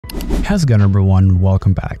How's it going, everyone?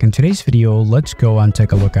 Welcome back. In today's video, let's go and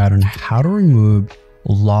take a look at on how to remove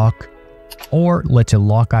lock, or let's say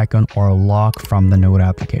lock icon or lock from the Note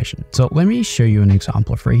application. So let me show you an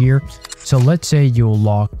example for here. So let's say you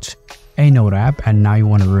locked a Note app and now you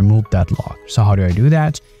want to remove that lock. So how do I do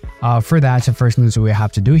that? For that, the first thing that we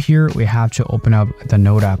have to do here, we have to open up the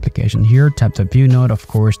Note application here, tap the view Note. Of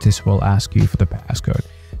course, this will ask you for the passcode.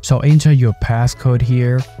 So enter your passcode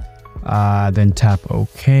here, then tap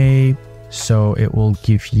OK. So it will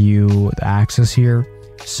give you the access here.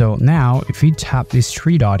 So now if you tap this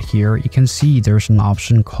three dot here, you can see there's an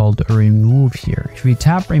option called remove here. If we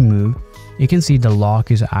tap remove, you can see the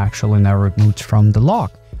lock is actually now removed from the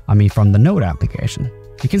from the Note application.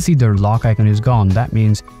 You can see the lock icon is gone. That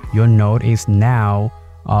means your Note is now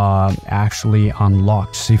actually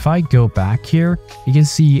unlocked. So if I go back here, you can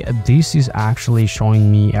see this is actually showing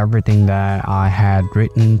me everything that I had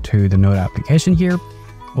written to the Note application here.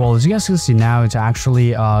 Well, as you guys can see now, it's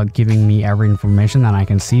actually giving me every information that I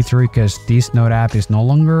can see through, because this Note app is no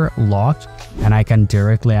longer locked and I can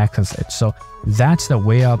directly access it. So that's the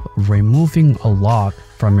way of removing a lock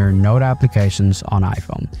from your Note applications on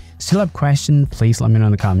iPhone. Still have questions? Please let me know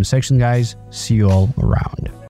in the comment section, guys. See you all around.